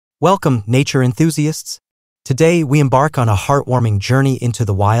Welcome, nature enthusiasts. Today, we embark on a heartwarming journey into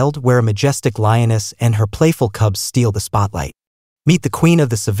the wild where a majestic lioness and her playful cubs steal the spotlight. Meet the queen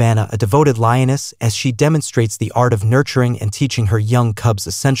of the savannah, a devoted lioness, as she demonstrates the art of nurturing and teaching her young cubs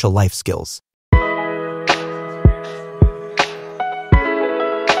essential life skills.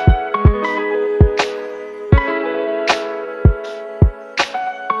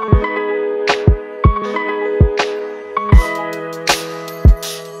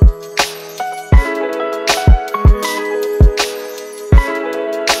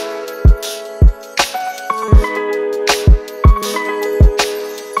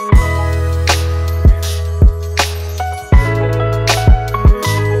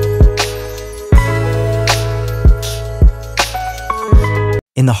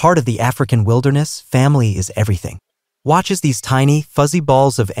 In the heart of the African wilderness, family is everything. Watch as these tiny, fuzzy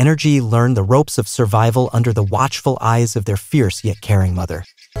balls of energy learn the ropes of survival under the watchful eyes of their fierce yet caring mother.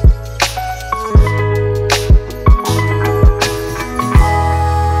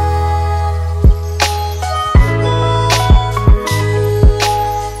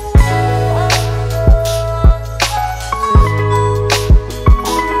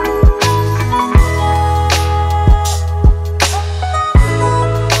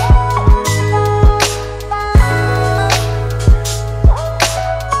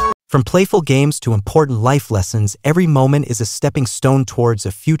 From playful games to important life lessons, every moment is a stepping stone towards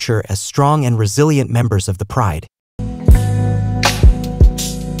a future as strong and resilient members of the pride.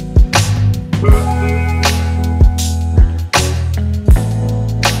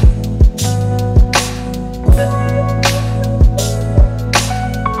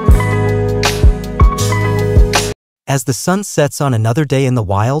 As the sun sets on another day in the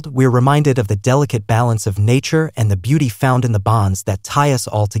wild, we're reminded of the delicate balance of nature and the beauty found in the bonds that tie us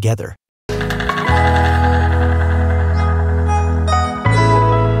all together.